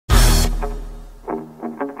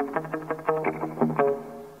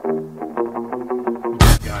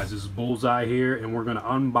Bullseye here, and we're going to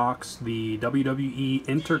unbox the WWE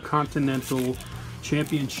Intercontinental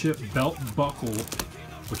Championship belt buckle,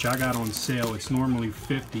 which I got on sale. It's normally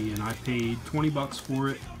 $50 and I paid $20 for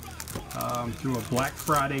it through a Black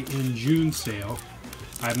Friday in June sale.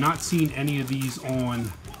 I have not seen any of these on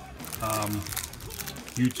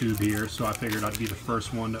YouTube here, so I figured I'd be the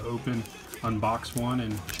first one to unbox one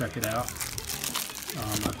and check it out.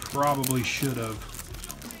 I probably should have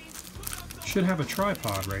a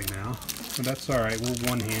tripod right now, but that's alright. We'll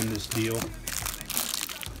one-hand this deal.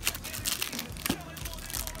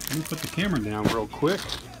 Let me put the camera down real quick.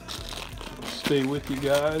 Stay with you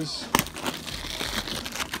guys.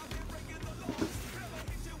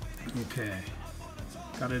 Okay,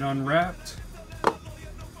 got it unwrapped.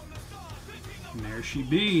 And there she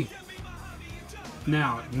be.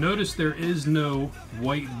 Now, notice there is no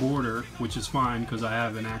white border, which is fine because I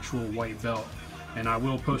have an actual white belt. And I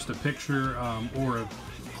will post a picture or a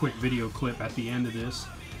quick video clip at the end of this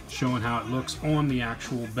showing how it looks on the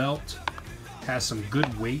actual belt. Has some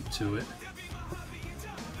good weight to it,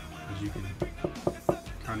 as you can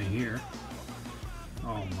kind of hear.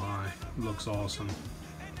 Oh my, it looks awesome.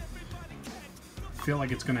 I feel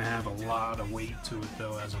like it's going to have a lot of weight to it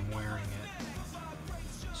though as I'm wearing it.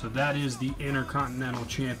 So that is the Intercontinental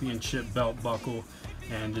Championship belt buckle,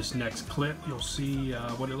 and this next clip you'll see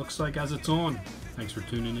what it looks like as it's on. Thanks for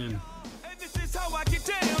tuning in. And this is how I get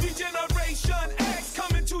down. Generation X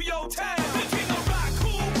coming to your town.